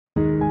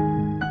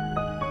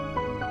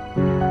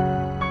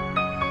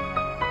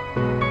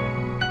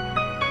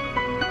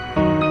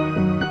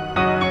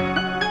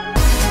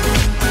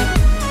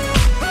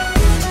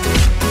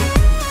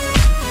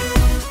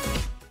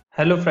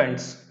Hello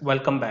friends,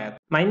 welcome back.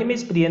 My name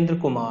is Priyendra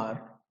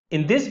Kumar.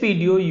 In this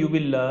video, you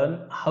will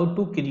learn how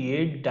to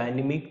create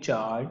dynamic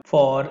chart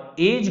for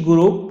age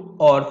group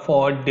or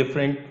for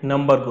different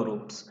number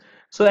groups.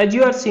 So as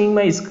you are seeing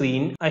my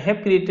screen, I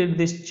have created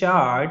this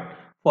chart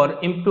for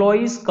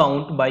employees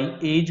count by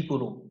age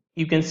group.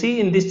 You can see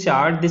in this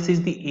chart, this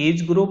is the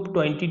age group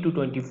 20 to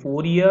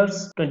 24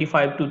 years,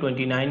 25 to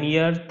 29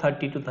 years,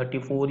 30 to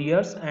 34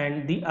 years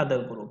and the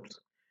other groups.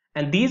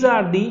 And these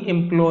are the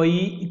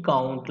employee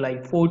count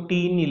like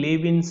 14,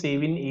 11,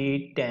 7,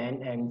 8,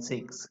 10 and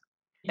 6.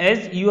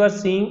 As you are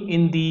seeing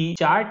in the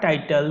chart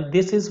title,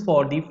 this is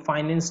for the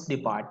finance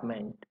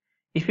department.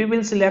 If we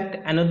will select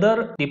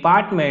another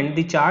department,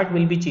 the chart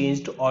will be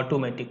changed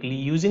automatically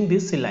using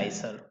this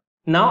slicer.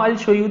 Now I'll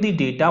show you the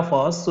data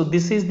first. So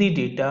this is the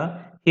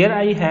data. Here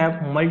I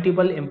have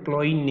multiple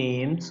employee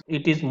names.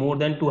 It is more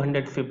than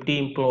 250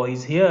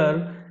 employees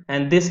here.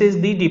 And this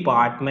is the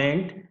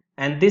department.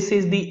 And this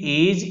is the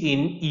age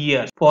in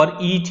years for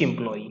each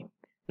employee.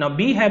 Now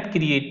we have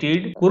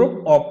created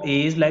group of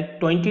age like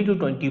 20 to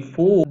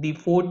 24. The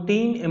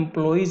 14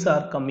 employees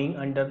are coming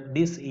under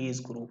this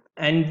age group.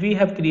 And we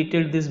have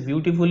created this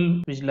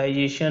beautiful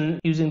visualization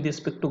using this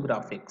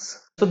pictographics.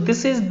 So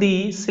this is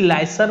the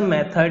slicer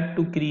method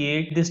to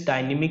create this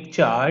dynamic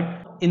chart.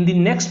 In the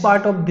next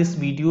part of this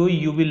video,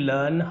 you will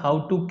learn how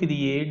to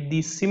create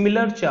the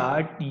similar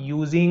chart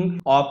using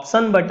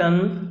option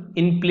button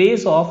in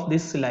place of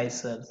this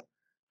slicer.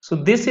 So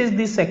this is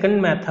the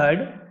second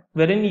method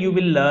wherein you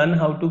will learn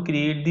how to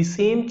create the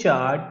same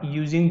chart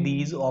using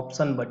these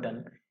option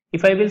button.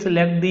 If I will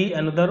select the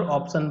another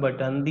option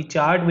button, the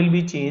chart will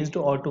be changed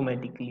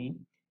automatically.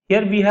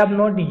 Here we have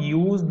not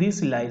used the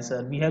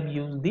slicer, we have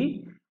used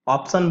the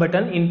option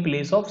button in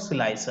place of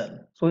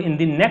slicer. So in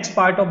the next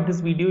part of this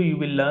video you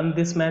will learn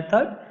this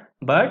method,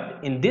 but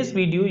in this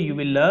video you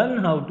will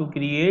learn how to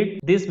create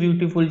this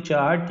beautiful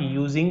chart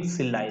using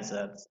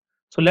slicers.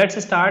 So let's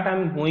start.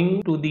 I'm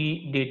going to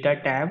the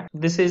data tab.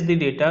 This is the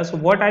data. So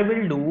what I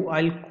will do,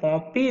 I'll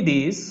copy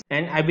this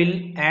and I will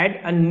add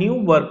a new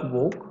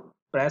workbook.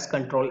 Press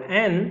Ctrl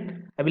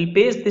N. I will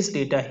paste this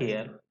data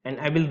here and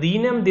I will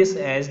rename this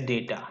as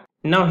data.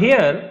 Now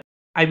here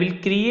I will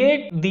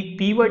create the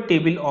pivot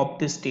table of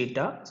this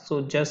data.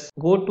 So just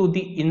go to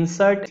the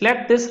insert,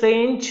 select this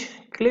range,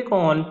 click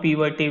on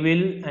pivot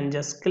table and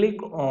just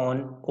click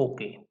on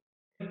OK.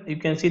 You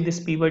can see this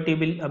pivot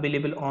table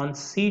available on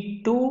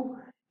sheet 2.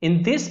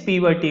 In this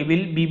pivot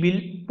table we will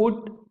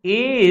put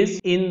age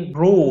in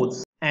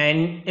rows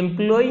and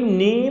employee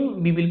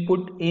name we will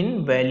put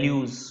in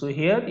values. So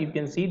here you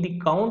can see the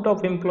count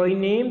of employee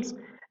names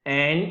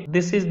and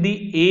this is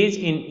the age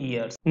in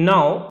years.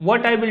 Now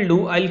what I will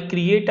do, I'll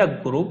create a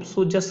group.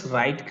 So just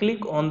right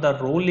click on the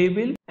row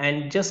label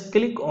and just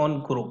click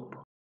on group.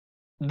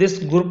 This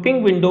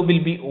grouping window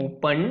will be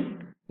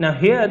opened. Now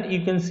here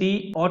you can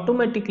see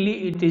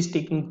automatically it is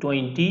taking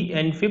 20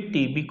 and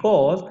 50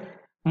 because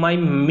my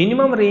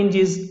minimum range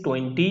is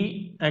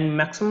 20 and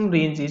maximum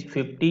range is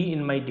 50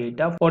 in my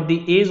data for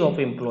the age of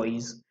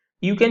employees.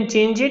 You can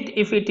change it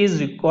if it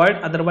is required,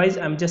 otherwise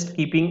I'm just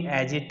keeping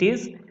as it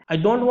is. I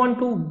don't want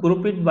to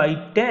group it by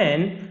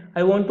 10,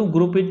 I want to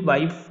group it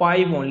by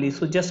 5 only,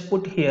 so just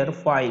put here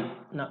 5.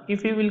 Now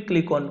if you will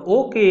click on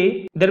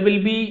OK, there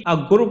will be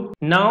a group.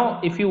 Now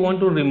if you want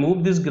to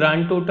remove this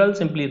grand total,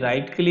 simply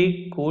right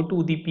click, go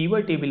to the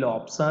pivot table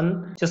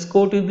option, just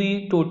go to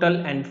the total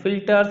and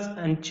filters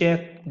and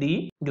check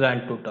the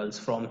grand totals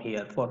from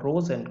here for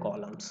rows and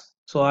columns.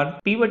 So our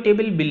pivot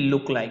table will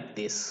look like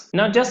this.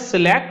 Now just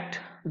select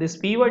this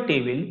pivot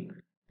table,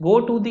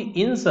 go to the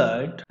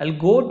insert, I'll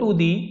go to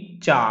the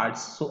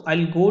charts. So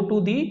I'll go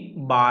to the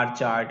bar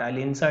chart, I'll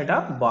insert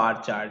a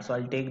bar chart. So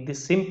I'll take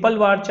this simple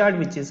bar chart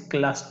which is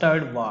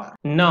clustered bar.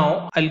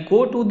 Now I'll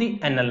go to the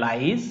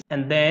analyze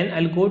and then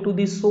I'll go to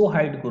the show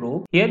hide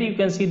group. Here you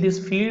can see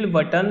this field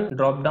button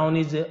drop down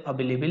is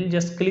available,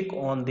 just click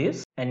on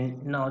this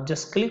and now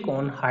just click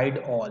on hide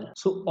all.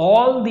 So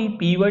all the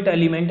pivot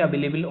element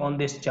available on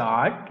this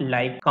chart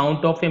like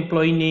count of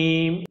employee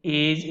name,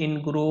 age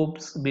in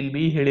groups will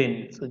be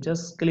hidden. So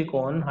just click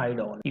on hide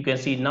all. You can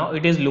see now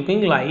it is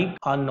looking like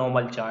a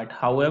normal chart,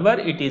 however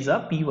it is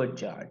a pivot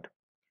chart.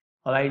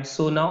 Alright,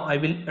 so now I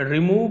will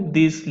remove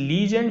this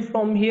legend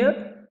from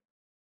here.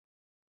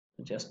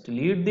 Just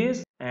delete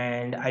this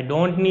and I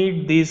don't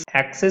need this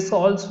axis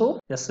also,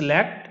 just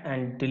select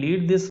and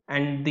delete this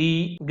and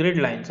the grid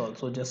lines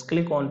also, just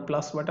click on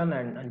plus button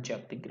and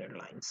uncheck the grid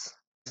lines.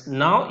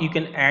 Now you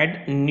can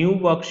add new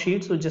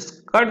worksheet, so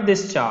just cut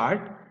this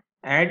chart,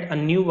 add a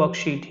new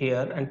worksheet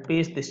here and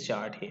paste this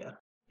chart here.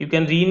 You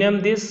can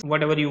rename this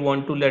whatever you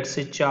want to, let's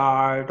say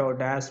chart or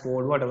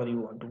dashboard, whatever you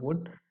want to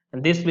put,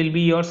 and this will be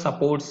your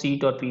support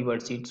sheet or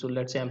pivot sheet. So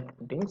let's say I'm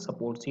putting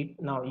support sheet.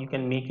 Now you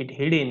can make it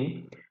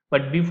hidden,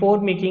 but before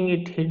making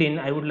it hidden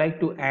I would like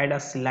to add a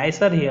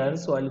slicer here.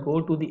 So I'll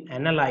go to the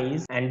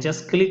analyze and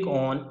just click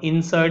on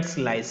insert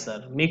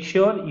slicer. Make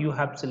sure you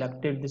have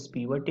selected this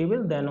pivot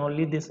table, then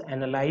only this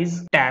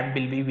analyze tab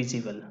will be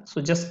visible. So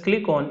just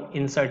click on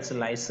insert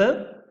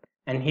slicer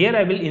And here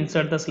I will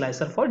insert the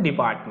slicer for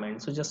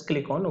department. So just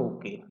click on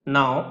OK.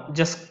 Now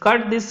just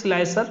cut this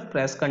slicer,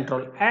 press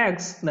Ctrl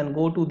X, then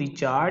go to the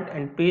chart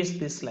and paste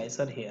this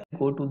slicer here.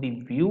 Go to the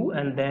view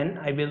and then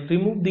I will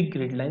remove the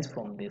grid lines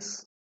from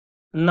this.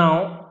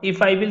 Now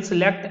if I will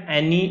select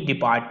any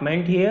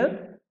department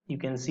here, you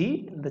can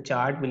see the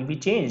chart will be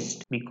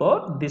changed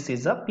because this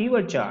is a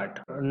pivot chart.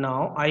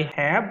 Now I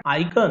have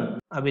icon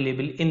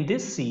available in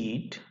this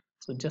sheet.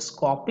 So just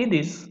copy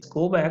this,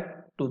 go back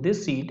to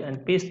this sheet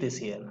and paste this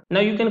here. Now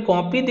you can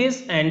copy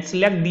this and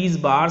select these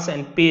bars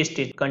and paste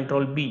it,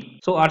 Ctrl B.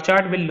 So our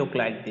chart will look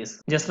like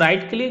this. Just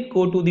right click,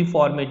 go to the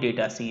format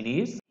data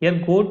series.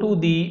 Here go to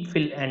the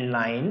fill and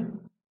line.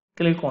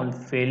 Click on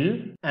fill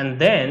and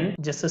then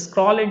just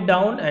scroll it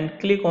down and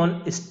click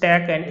on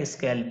stack and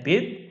scale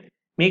width.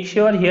 Make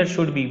sure here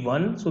should be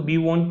 1. So we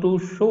want to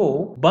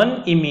show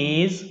one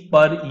image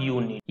per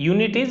unit.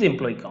 Unit is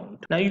employee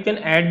count. Now you can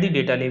add the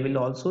data label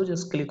also.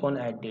 Just click on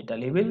add data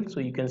label. So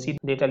you can see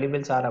data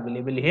labels are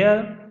available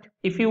here.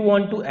 If you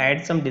want to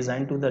add some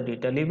design to the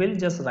data label,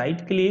 just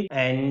right click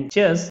and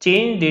just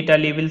change data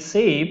label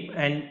shape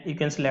and you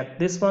can select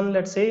this one,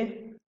 let's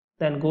say.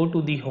 Then go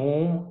to the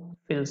home,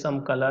 fill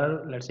some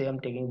color, let's say I'm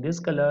taking this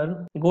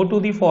color. Go to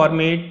the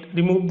format,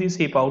 remove the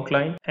shape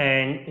outline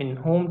and in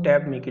home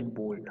tab make it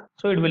bold.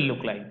 So it will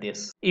look like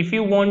this. If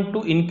you want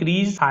to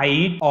increase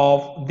height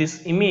of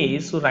this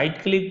image, so right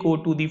click, go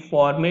to the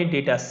format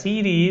data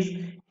series.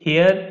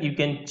 Here you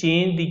can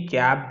change the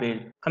gap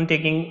width. I'm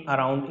taking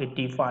around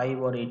 85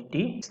 or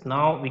 80.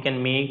 Now we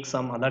can make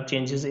some other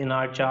changes in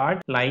our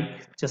chart,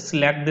 like just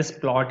select this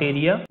plot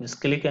area, just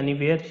click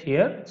anywhere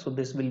here, so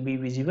this will be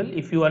visible.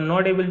 If you are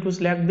not able to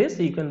select this,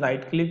 you can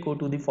right click, go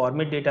to the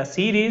format data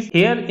series.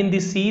 Here in the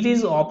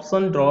series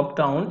option drop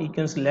down, you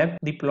can select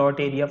the plot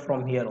area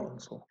from here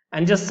also,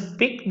 and just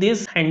pick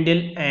this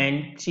handle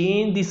and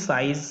change the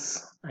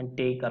size and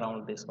take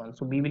around this one.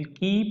 So we will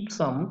keep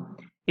some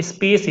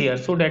space here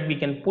so that we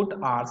can put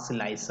our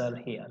slicer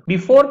here.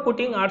 Before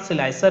putting our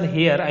slicer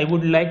here, I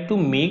would like to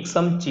make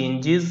some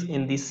changes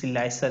in the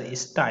slicer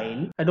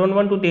style. I don't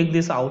want to take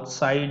this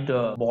outside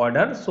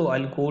border, so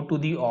I'll go to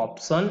the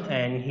option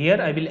and here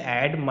I will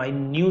add my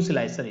new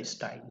slicer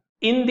style.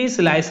 In the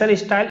slicer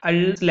style,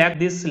 I'll select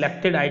this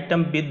selected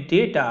item with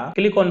data,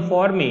 click on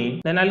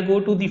format, then I'll go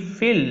to the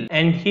fill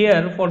and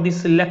here for the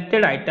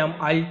selected item,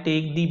 I'll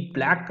take the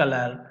black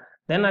color.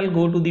 Then I'll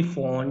go to the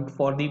font.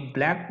 For the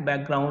black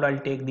background, I'll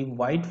take the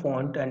white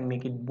font and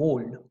make it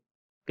bold.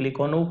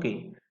 Click on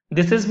OK.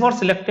 This is for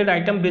selected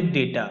item with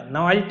data.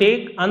 Now I'll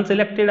take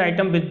unselected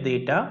item with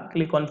data.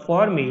 Click on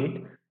format.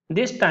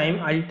 This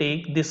time I'll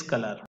take this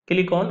color.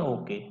 Click on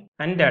OK.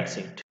 And that's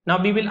it.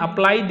 Now we will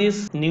apply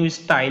this new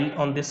style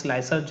on this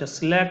slicer. Just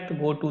select,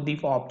 go to the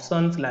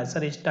option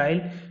slicer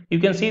style. You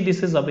can see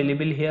this is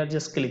available here.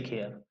 Just click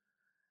here.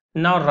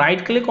 Now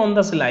right click on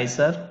the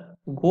slicer,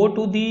 go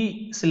to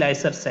the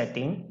slicer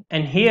setting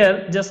and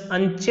here just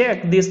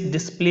uncheck this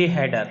display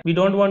header. We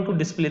don't want to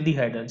display the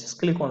header, just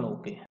click on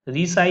OK.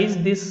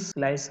 Resize this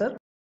slicer.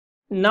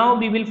 Now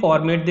we will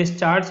format this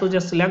chart, so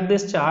just select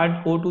this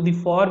chart, go to the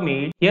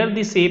format. Here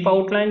the shape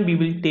outline, we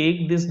will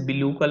take this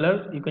blue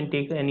color. You can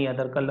take any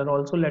other color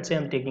also. Let's say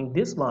I'm taking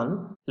this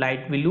one,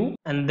 light blue,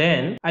 and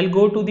then I'll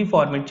go to the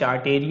format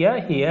chart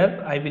area.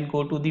 Here I will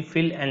go to the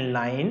fill and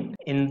line.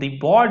 In the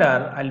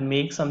border, I'll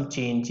make some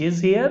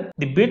changes here.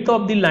 The width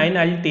of the line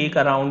I'll take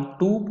around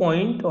 2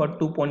 point or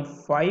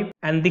 2.5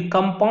 and the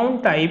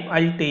compound type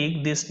I'll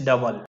take this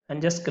double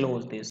and just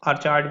close this. Our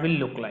chart will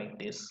look like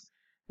this.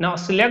 Now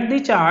select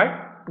the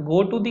chart,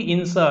 go to the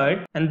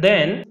insert and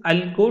then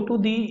I'll go to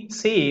the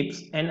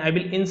shapes and I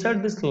will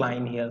insert this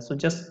line here. So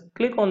just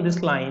click on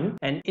this line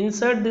and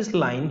insert this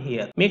line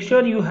here. Make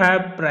sure you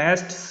have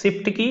pressed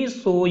shift key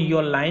so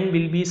your line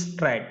will be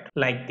straight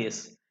like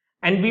this.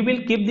 And we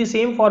will keep the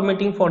same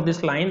formatting for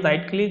this line.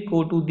 Right click,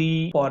 go to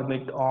the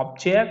format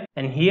object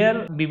and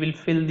here we will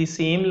fill the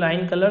same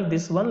line color,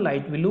 this one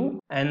light blue,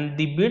 and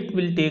the width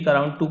will take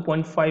around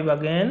 2.5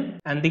 again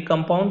and the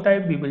compound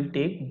type we will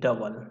take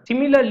double.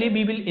 Similarly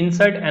we will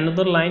insert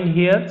another line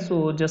here,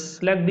 so just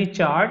select the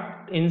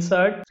chart,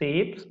 insert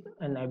shapes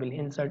and I will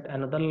insert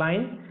another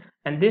line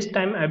and this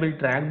time I will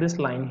drag this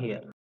line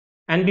here.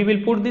 And we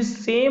will put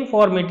this same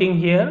formatting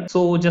here,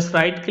 so just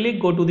right click,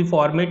 go to the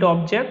format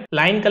object,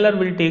 line color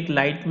will take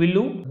light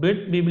blue,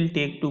 width we will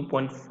take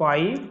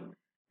 2.5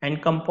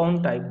 and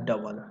compound type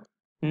double.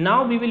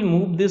 Now we will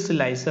move this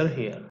slicer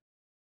here.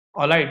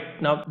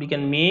 Alright, now we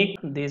can make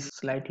this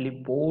slightly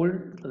bold,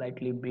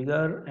 slightly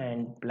bigger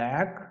and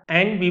black,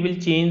 and we will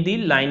change the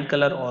line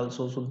color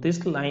also. So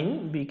this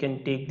line we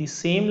can take the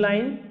same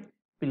line,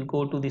 we'll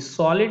go to the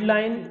solid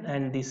line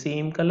and the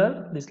same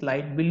color, this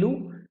light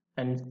blue,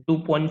 and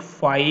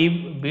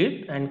 2.5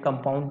 width and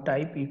compound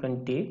type you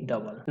can take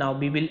double. Now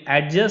we will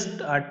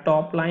adjust our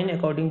top line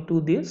according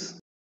to this.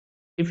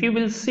 If you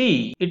will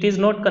see, it is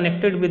not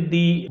connected with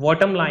the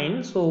bottom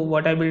line, so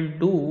what I will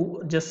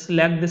do, just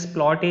select this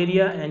plot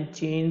area and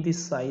change the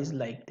size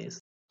like this.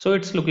 So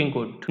it's looking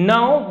good.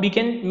 Now we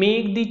can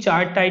make the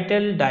chart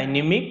title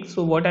dynamic.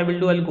 So what I will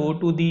do, I'll go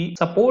to the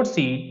support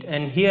sheet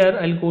and here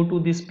I'll go to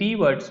this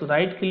pivot. So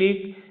right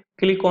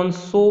click on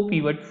show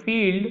pivot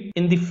field.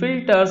 In the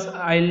filters,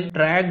 I'll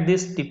drag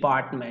this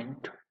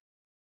department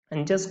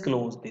and just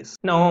close this.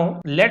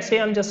 Now let's say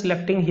I'm just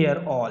selecting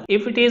here all.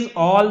 If it is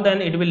all, then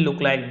it will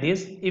look like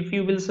this. If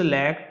you will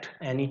select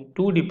any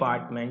two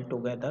department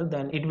together,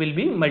 then it will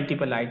be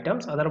multiple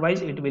items,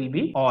 otherwise it will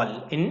be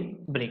all in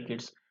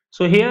brackets.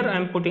 So here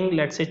I'm putting,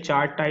 let's say,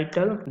 chart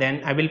title,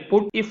 then I will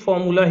put if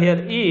formula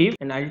here if,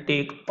 and I'll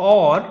take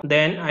or,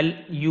 then I'll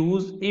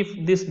use if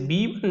this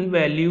b1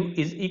 value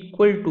is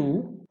equal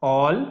to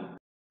all,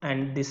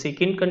 and the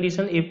second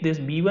condition, if this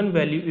b1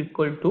 value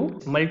equal to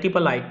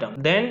multiple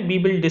item, then we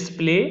will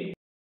display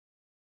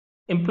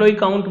employee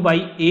count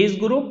by age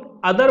group.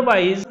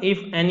 Otherwise,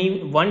 if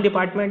any one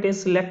department is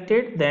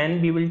selected,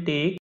 then we will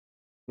take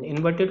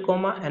inverted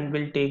comma and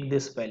will take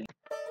this value.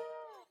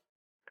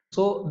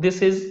 So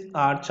this is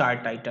our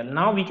chart title.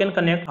 Now we can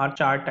connect our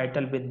chart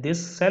title with this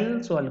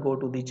cell. So I'll go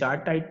to the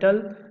chart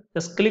title,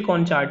 just click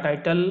on chart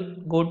title,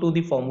 go to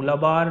the formula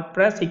bar,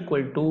 press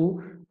equal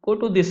to, go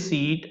to this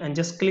sheet and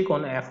just click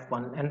on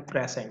F1 and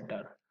press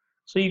enter.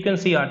 So you can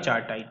see our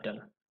chart title.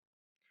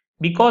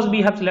 Because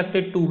we have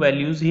selected two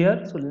values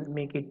here, so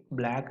make it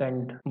black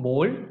and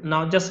bold.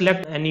 Now just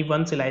select any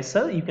one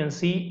slicer. You can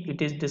see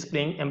it is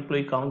displaying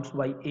employee counts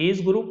by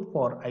age group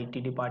for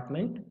IT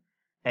department,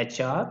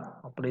 HR,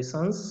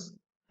 operations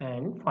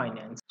and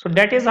finance. So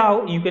that is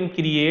how you can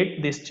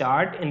create this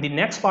chart. In the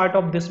next part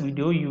of this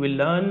video, you will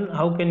learn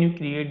how can you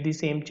create the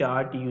same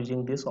chart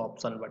using this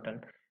option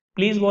button.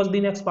 Please watch the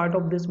next part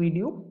of this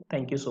video.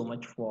 Thank you so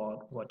much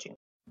for watching.